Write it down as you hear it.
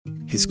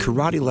his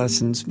karate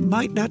lessons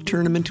might not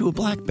turn him into a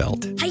black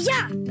belt.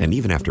 Hi-ya! And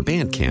even after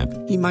band camp,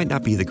 he might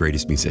not be the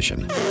greatest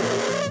musician.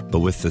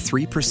 But with the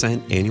 3%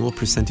 annual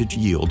percentage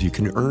yield you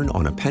can earn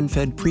on a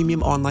PenFed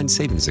premium online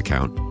savings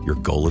account, your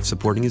goal of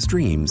supporting his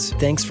dreams...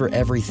 Thanks for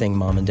everything,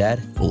 Mom and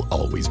Dad. ...will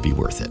always be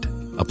worth it.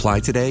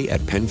 Apply today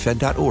at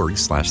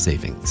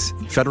PenFed.org/savings.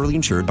 Federally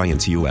insured by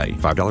NCUA.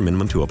 $5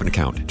 minimum to open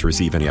account. To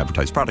receive any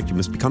advertised product, you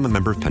must become a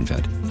member of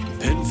PenFed.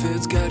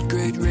 PenFed's got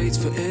great rates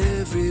for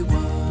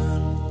everyone.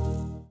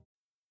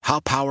 How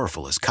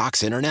powerful is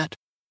Cox Internet?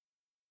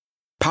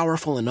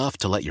 Powerful enough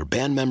to let your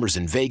band members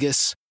in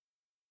Vegas,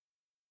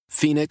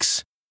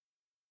 Phoenix,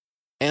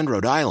 and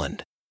Rhode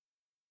Island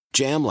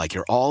jam like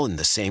you're all in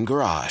the same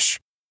garage.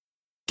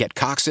 Get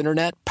Cox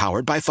Internet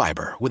powered by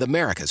fiber with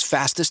America's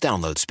fastest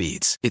download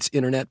speeds. It's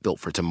internet built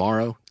for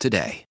tomorrow,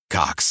 today.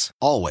 Cox,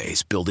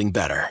 always building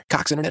better.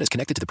 Cox Internet is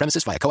connected to the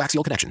premises via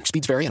coaxial connection.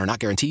 Speeds vary and are not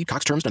guaranteed.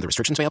 Cox terms and other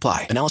restrictions may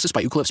apply. Analysis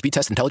by Ookla Speed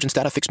Test Intelligence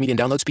Data. Fixed median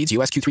download speeds.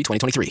 US Q3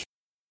 2023.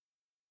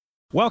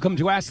 Welcome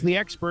to Ask the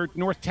Expert,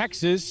 North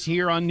Texas,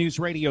 here on News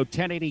Radio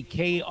 1080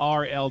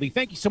 KRLD.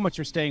 Thank you so much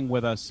for staying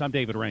with us. I'm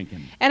David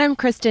Rankin. And I'm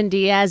Kristen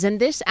Diaz. And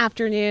this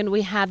afternoon,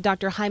 we have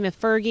Dr. Jaime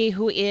Fergie,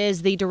 who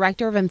is the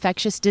Director of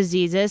Infectious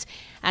Diseases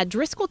at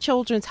Driscoll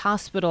Children's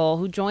Hospital,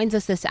 who joins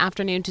us this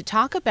afternoon to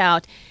talk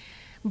about,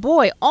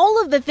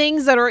 all of the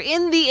things that are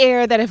in the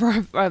air that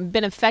have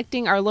been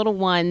affecting our little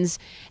ones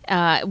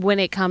when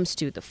it comes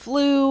to the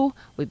flu.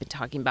 We've been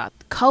talking about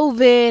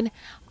COVID.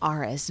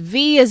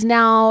 RSV is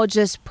now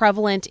just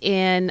prevalent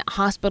in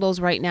hospitals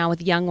right now with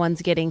young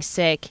ones getting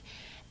sick.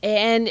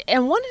 And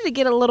wanted to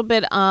get a little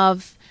bit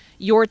of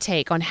your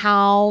take on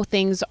how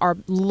things are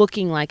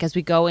looking like as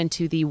we go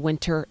into the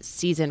winter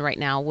season right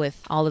now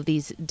with all of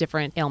these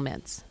different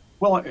ailments.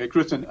 Well,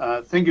 Kristen,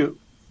 thank you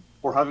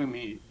for having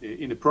me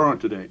in the program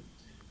today.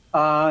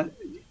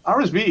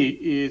 RSV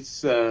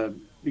is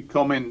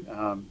becoming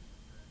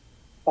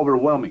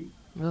overwhelming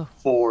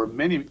for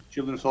many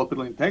children's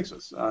hospitals in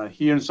Texas.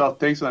 Here in South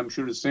Texas, I'm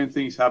sure the same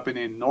thing is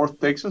happening in North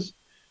Texas.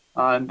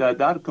 And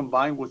that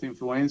combined with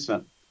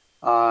influenza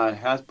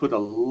has put a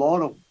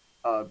lot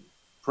of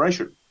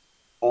pressure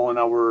on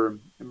our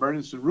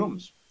emergency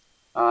rooms.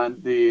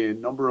 And the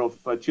number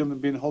of children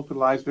being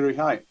hospitalized very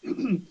high.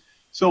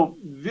 So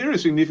very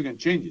significant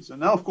changes.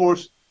 And now, of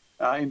course,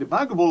 in the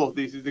back of all of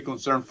this is the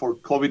concern for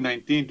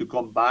COVID-19 to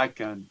come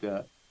back and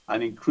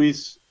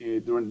increase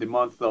during the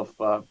month of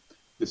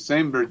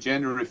December,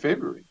 January,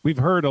 February. We've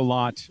heard a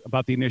lot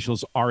about the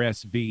initials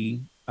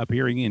RSV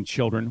appearing in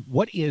children.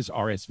 What is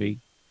RSV?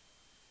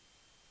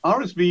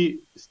 RSV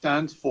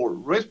stands for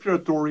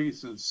respiratory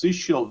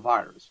syncytial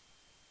virus.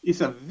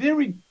 It's a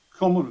very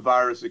common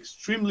virus,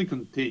 extremely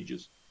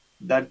contagious,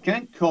 that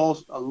can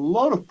cause a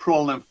lot of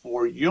problem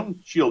for young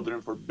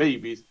children, for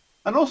babies,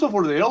 and also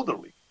for the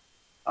elderly.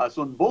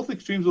 So on both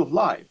extremes of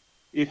life.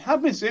 It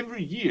happens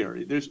every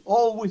year. There's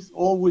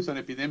always an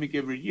epidemic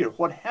every year.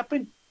 What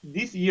happened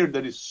this year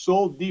that is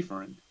so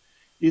different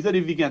is that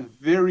it began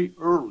very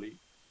early,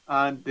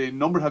 and the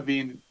number have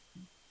been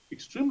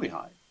extremely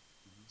high.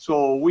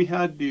 So we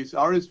had this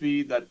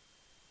RSV that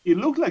it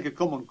looked like a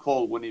common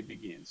cold when it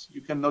begins.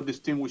 You cannot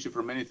distinguish it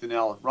from anything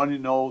else. Runny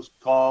nose,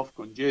 cough,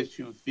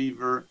 congestion,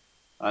 fever,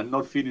 and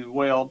not feeling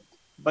well.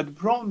 But the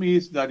problem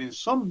is that in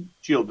some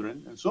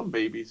children and some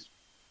babies,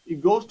 it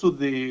goes to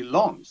the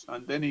lungs,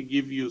 and then it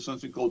gives you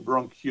something called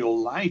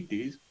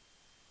bronchiolitis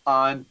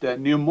and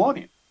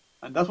pneumonia.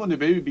 And that's when the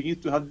baby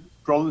begins to have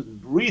problems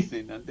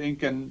breathing and then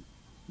can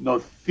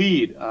not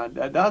feed. And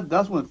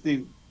that's when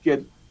things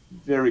get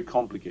very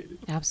complicated.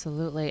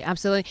 Absolutely.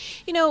 Absolutely.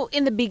 You know,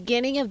 in the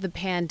beginning of the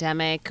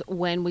pandemic,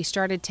 when we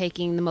started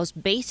taking the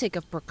most basic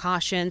of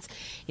precautions,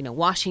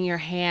 washing your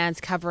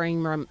hands,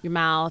 covering your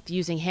mouth,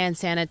 using hand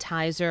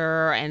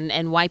sanitizer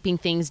and wiping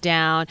things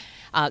down,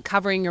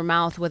 covering your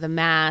mouth with a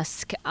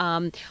mask,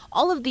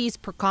 all of these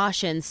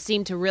precautions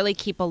seem to really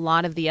keep a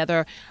lot of the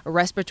other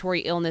respiratory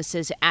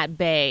illnesses at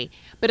bay.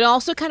 But it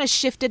also kind of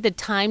shifted the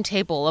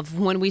timetable of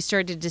when we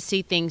started to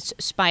see things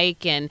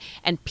spike and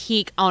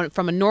peak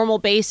from a normal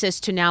basis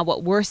to now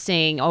what we're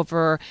seeing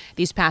over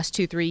these past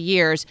 2-3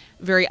 years,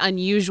 very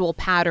unusual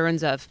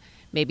patterns of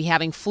maybe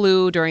having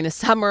flu during the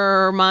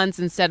summer months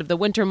instead of the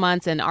winter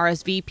months, and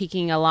RSV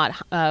peaking a lot,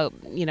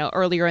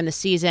 earlier in the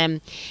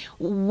season.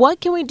 What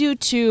can we do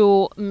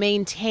to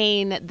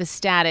maintain the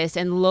status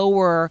and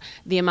lower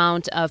the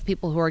amount of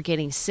people who are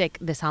getting sick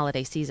this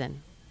holiday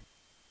season?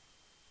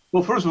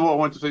 Well, first of all, I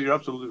want to say you're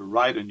absolutely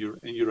right in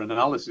your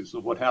analysis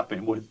of what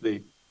happened with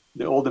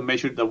all the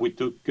measures that we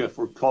took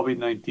for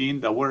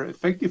COVID-19 that were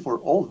effective for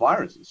all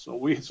viruses. So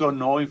we saw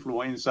no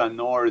influenza,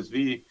 no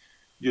RSV,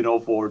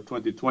 for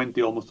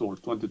 2020, almost over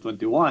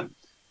 2021.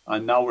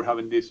 And now we're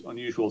having this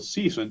unusual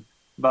season.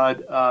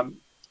 But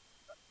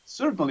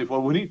certainly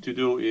what we need to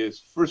do is,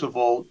 first of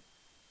all,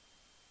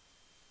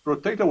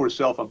 protect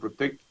ourselves and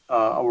protect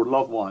our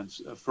loved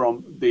ones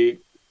from the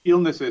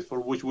illnesses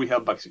for which we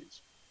have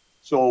vaccines.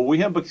 So we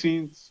have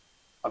vaccines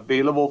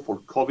available for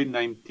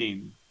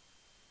COVID-19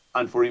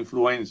 and for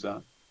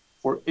influenza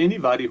for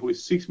anybody who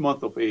is 6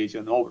 months of age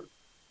and over.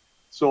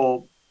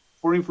 So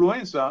for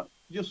influenza,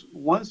 just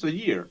once a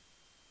year,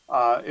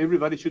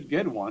 everybody should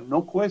get one.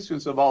 No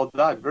questions about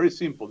that. Very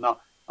simple. Now,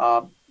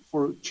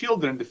 for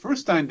children, the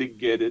first time they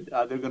get it,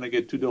 they're going to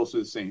get 2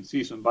 doses the same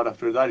season, but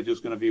after that, it's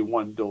just going to be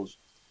 1 dose.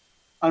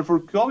 And for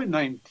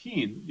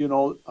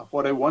COVID-19,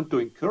 what I want to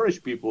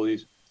encourage people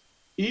is,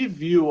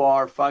 if you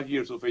are 5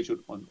 years of age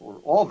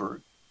or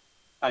over,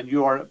 and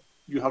you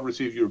have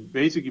received your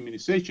basic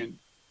immunization,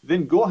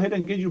 then go ahead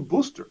and get your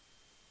booster.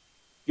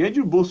 Get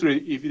your booster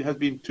if it has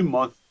been 2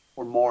 months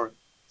or more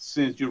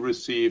since you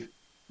received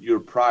your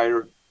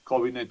prior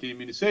COVID-19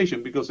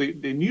 immunization, because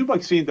the new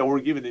vaccine that we're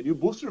given, the new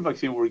booster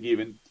vaccine we're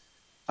given,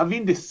 have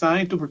been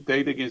designed to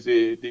protect against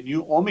the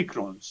new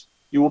Omicrons.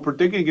 It will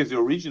protect against the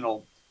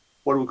original,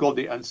 what we call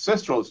the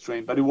ancestral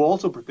strain, but it will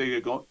also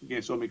protect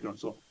against Omicron.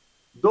 So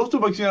those 2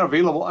 vaccines are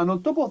available. And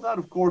on top of that,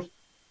 of course,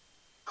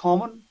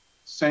 common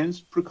sense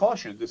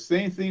precautions. The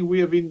same thing we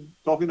have been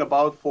talking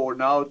about for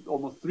now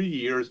almost 3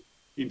 years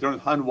in terms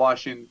of hand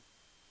washing,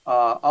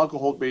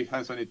 alcohol-based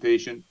hand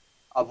sanitation,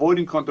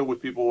 avoiding contact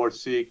with people who are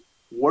sick,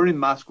 wearing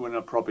masks when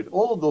appropriate.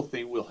 All of those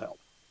things will help.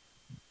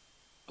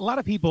 A lot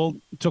of people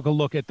took a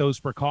look at those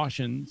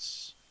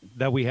precautions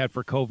that we had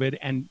for COVID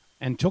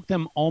and took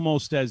them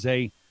almost as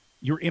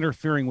you're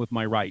interfering with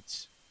my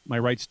rights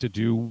to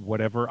do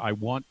whatever I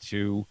want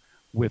to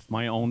with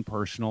my own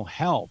personal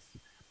health.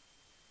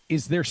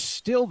 Is there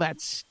still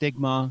that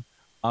stigma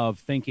of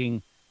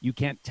thinking you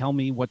can't tell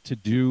me what to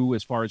do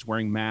as far as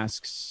wearing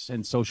masks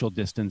and social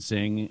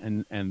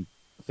distancing and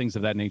things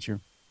of that nature?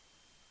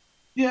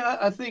 Yeah,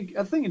 I think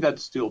that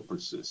still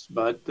persists.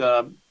 But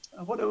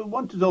what I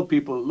want to tell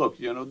people, look,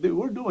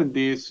 we're doing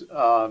this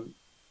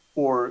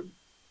for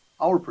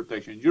our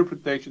protection, your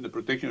protection, the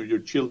protection of your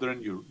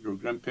children, your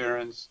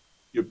grandparents,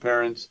 your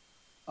parents.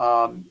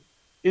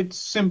 It's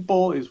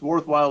simple. It's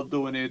worthwhile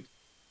doing it.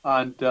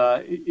 And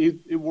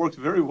it works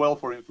very well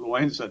for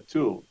influenza,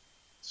 too.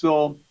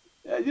 So,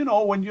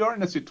 when you're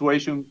in a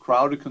situation,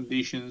 crowded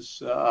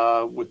conditions,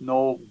 with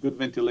no good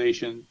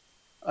ventilation,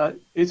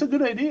 it's a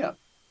good idea.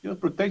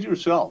 Protect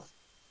yourself.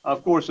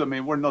 Of course,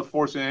 we're not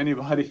forcing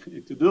anybody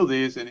to do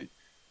this,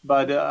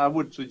 but I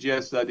would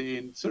suggest that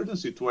in certain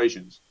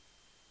situations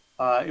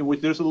in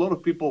which there's a lot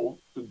of people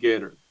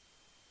together,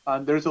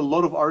 and there's a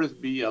lot of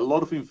RSV, a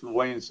lot of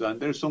influenza, and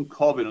there's some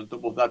COVID on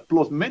top of that,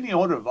 plus many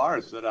other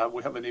viruses that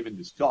we haven't even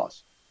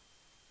discussed,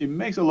 it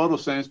makes a lot of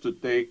sense to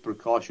take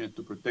precautions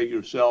to protect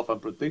yourself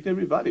and protect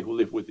everybody who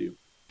live with you.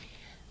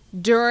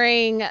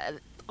 During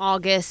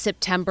August,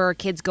 September,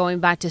 kids going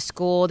back to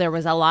school, there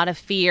was a lot of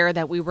fear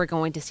that we were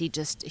going to see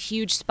just a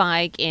huge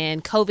spike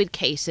in COVID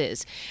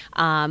cases.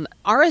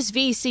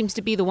 RSV seems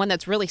to be the one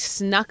that's really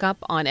snuck up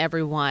on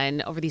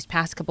everyone over these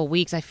past couple of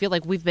weeks. I feel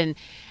like we've been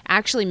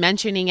actually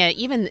mentioning it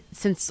even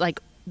since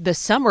the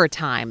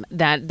summertime,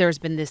 that there's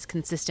been this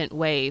consistent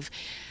wave.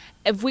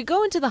 If we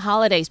go into the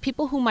holidays,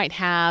 people who might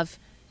have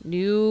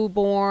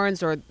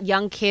newborns or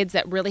young kids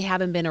that really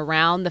haven't been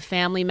around the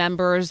family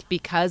members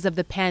because of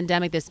the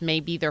pandemic, this may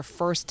be their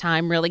first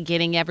time really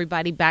getting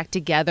everybody back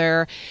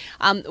together.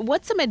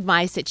 What's some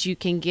advice that you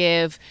can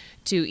give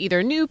to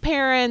either new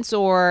parents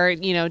or,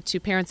 to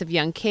parents of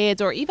young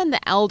kids or even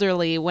the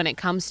elderly when it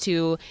comes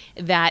to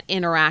that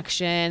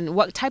interaction?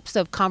 What types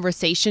of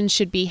conversations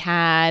should be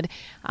had?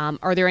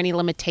 Are there any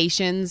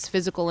limitations,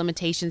 physical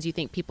limitations you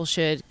think people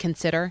should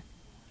consider?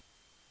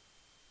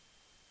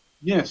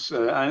 Yes,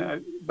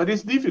 but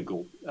it's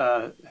difficult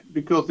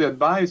because the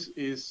advice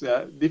is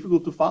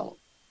difficult to follow.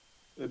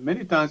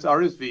 Many times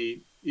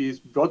RSV is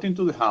brought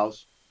into the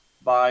house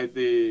by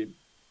the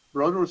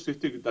brother or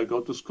sister that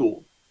go to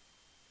school.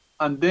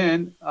 And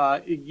then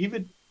it gives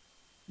it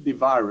the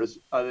virus,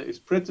 it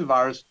spreads the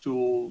virus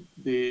to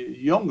the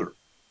younger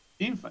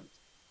infant,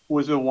 who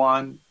is the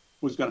one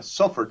who's going to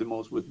suffer the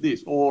most with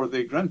this, or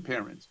the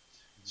grandparents.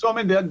 So,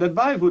 the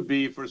advice would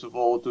be, first of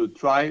all, to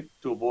try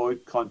to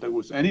avoid contact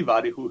with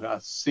anybody who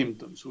has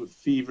symptoms, with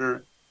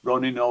fever,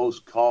 runny nose,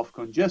 cough,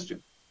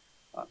 congestion.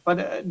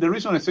 But the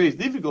reason I say it's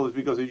difficult is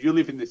because if you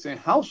live in the same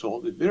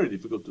household, it's very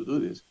difficult to do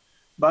this.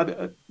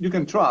 But you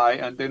can try,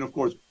 and then, of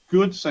course,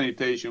 good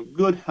sanitation,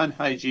 good hand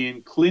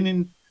hygiene,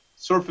 cleaning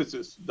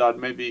surfaces that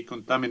may be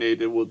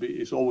contaminated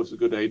is always a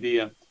good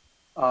idea.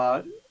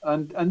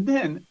 And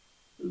then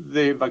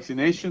the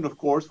vaccination, of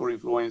course, for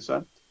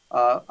influenza.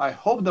 I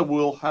hope that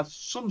we'll have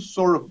some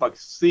sort of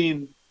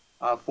vaccine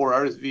for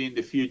RSV in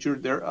the future.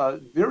 There are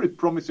very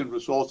promising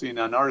results in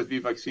an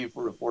RSV vaccine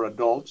for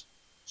adults.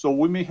 So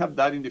we may have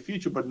that in the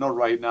future, but not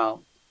right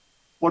now.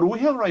 What we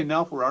have right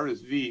now for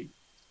RSV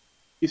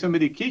is a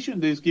medication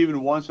that is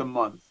given once a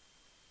month.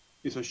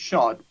 It's a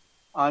shot,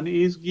 and it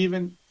is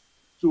given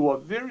to a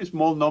very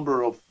small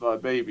number of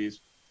babies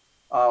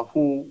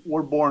who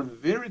were born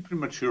very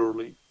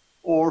prematurely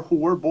or who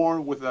were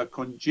born with a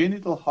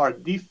congenital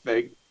heart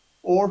defect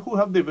or who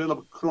have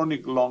developed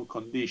chronic lung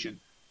condition.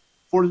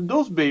 For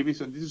those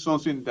babies, and this is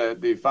something that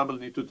the family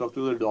need to talk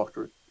to their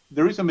doctor,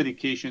 there is a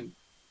medication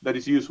that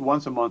is used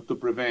once a month to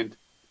prevent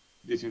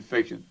this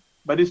infection,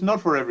 but it's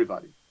not for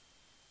everybody.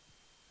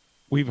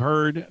 We've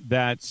heard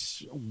that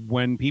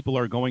when people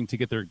are going to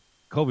get their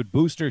COVID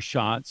booster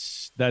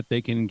shots, that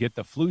they can get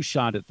the flu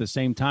shot at the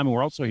same time. And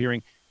we're also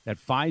hearing that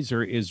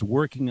Pfizer is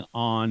working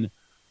on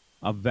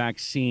a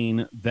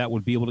vaccine that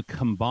would be able to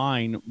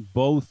combine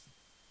both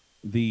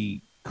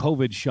the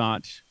COVID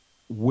shot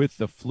with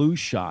the flu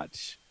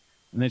shot,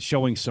 and that's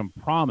showing some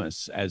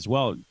promise as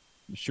well.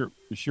 Sure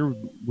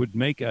would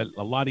make a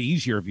lot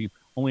easier if you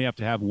only have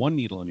to have one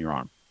needle in your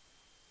arm.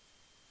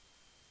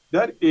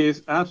 That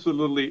is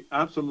absolutely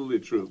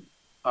true,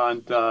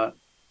 and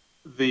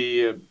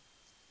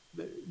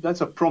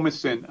that's a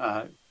promising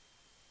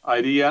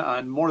idea,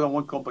 and more than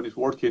one company is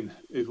working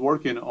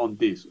on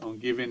this, on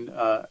giving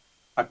a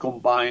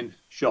combined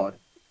shot.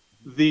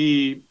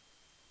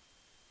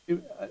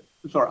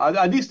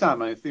 At this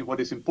time, I think what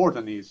is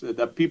important is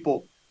that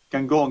people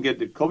can go and get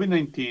the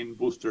COVID-19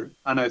 booster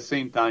and at the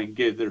same time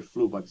get their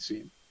flu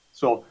vaccine.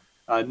 So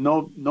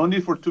no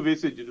need for two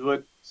visits. You do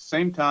it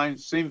same time,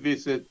 same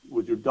visit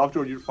with your doctor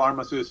or your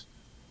pharmacist,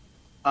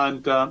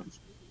 and that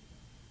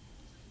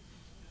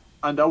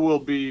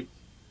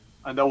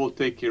will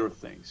take care of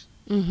things.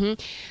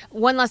 Mm-hmm.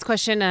 One last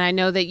question, and I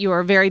know that you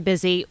are very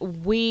busy.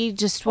 We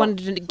just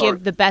wanted to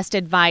give the best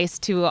advice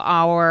to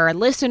our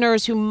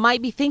listeners who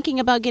might be thinking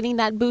about getting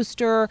that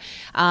booster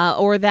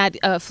or that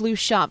flu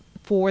shot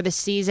for the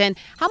season.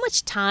 How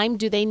much time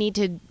do they need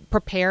to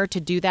prepare to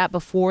do that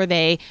before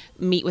they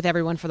meet with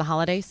everyone for the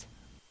holidays?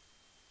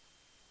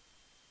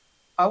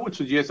 I would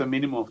suggest a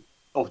minimum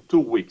of 2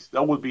 weeks.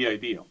 That would be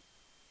ideal.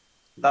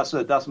 That's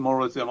more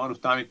or less the amount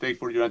of time it takes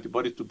for your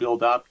antibodies to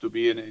build up to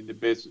be in the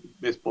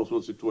best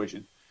possible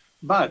situation.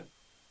 But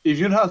if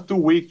you have 2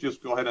 weeks,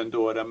 just go ahead and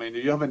do it. I mean,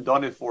 if you haven't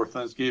done it for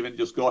Thanksgiving,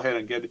 just go ahead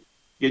and get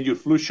your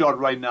flu shot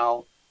right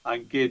now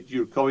and get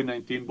your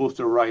COVID-19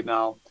 booster right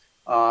now.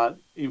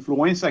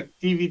 Influenza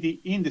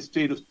activity in the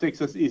state of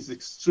Texas is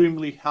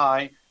extremely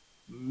high.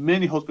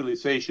 Many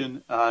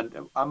hospitalizations,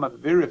 and I'm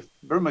very,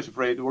 very much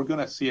afraid we're going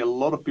to see a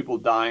lot of people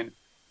dying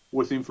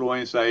with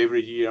influenza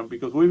every year.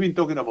 Because we've been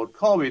talking about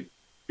COVID,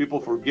 people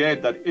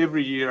forget that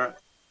every year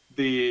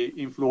the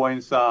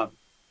influenza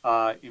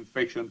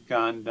infection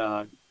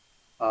can,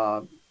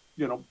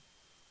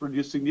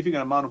 produce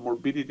significant amount of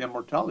morbidity and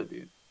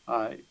mortality.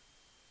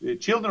 The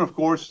children, of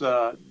course,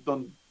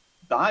 don't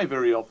die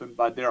very often,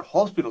 but they're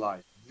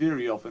hospitalized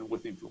very often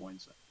with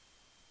influenza.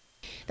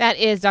 That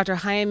is Dr.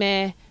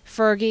 Jaime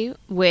Fergie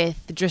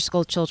with the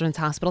Driscoll Children's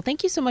Hospital.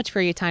 Thank you so much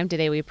for your time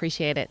today. We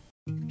appreciate it.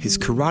 His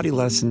karate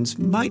lessons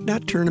might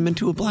not turn him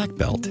into a black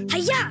belt.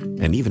 Hi-ya!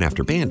 And even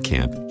after band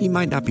camp, he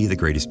might not be the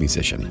greatest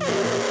musician.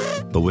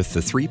 But with the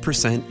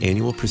 3%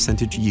 annual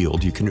percentage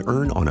yield you can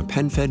earn on a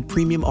PenFed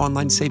premium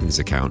online savings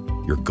account,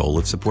 your goal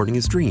of supporting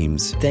his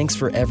dreams... Thanks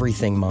for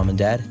everything, Mom and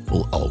Dad.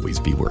 ...will always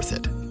be worth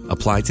it.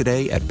 Apply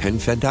today at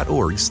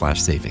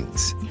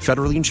PenFed.org/savings.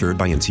 Federally insured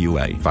by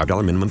NCUA.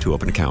 $5 minimum to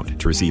open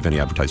account. To receive any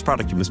advertised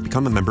product, you must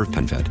become a member of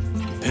PenFed.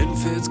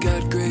 PenFed's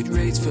got great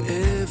rates for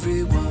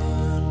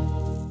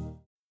everyone.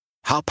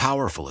 How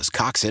powerful is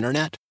Cox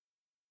Internet?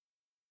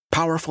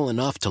 Powerful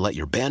enough to let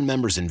your band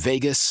members in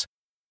Vegas,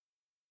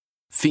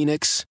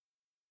 Phoenix,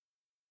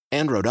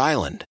 and Rhode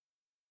Island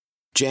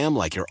jam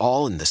like you're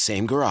all in the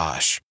same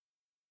garage.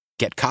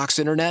 Get Cox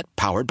Internet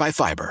powered by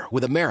fiber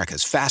with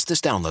America's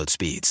fastest download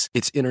speeds.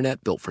 It's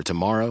internet built for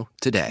tomorrow,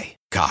 today.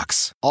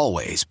 Cox,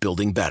 always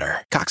building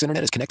better. Cox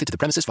Internet is connected to the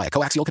premises via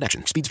coaxial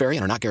connection. Speeds vary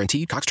and are not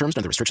guaranteed. Cox terms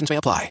and other restrictions may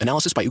apply.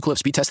 Analysis by Ookla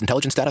Speed Test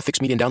Intelligence Data.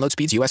 Fixed median download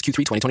speeds. US Q3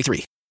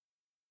 2023.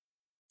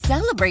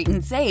 Celebrate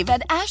and save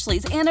at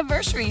Ashley's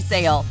Anniversary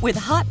Sale. With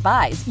Hot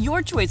Buys,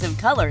 your choice of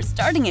colors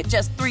starting at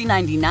just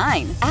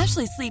 $3.99.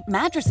 Ashley Sleep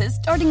mattresses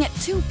starting at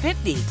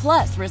 $2.50.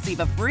 Plus, receive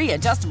a free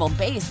adjustable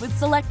base with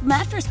select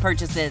mattress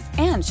purchases.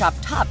 And shop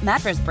top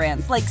mattress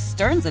brands like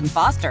Stearns &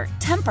 Foster,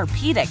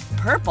 Tempur-Pedic,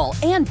 Purple,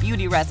 and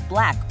Beautyrest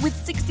Black with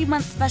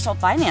 60-month special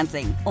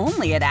financing.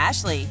 Only at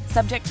Ashley.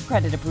 Subject to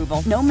credit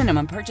approval. No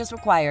minimum purchase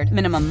required.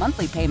 Minimum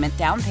monthly payment,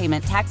 down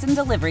payment, tax, and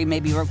delivery may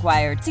be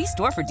required. See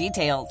store for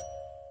details.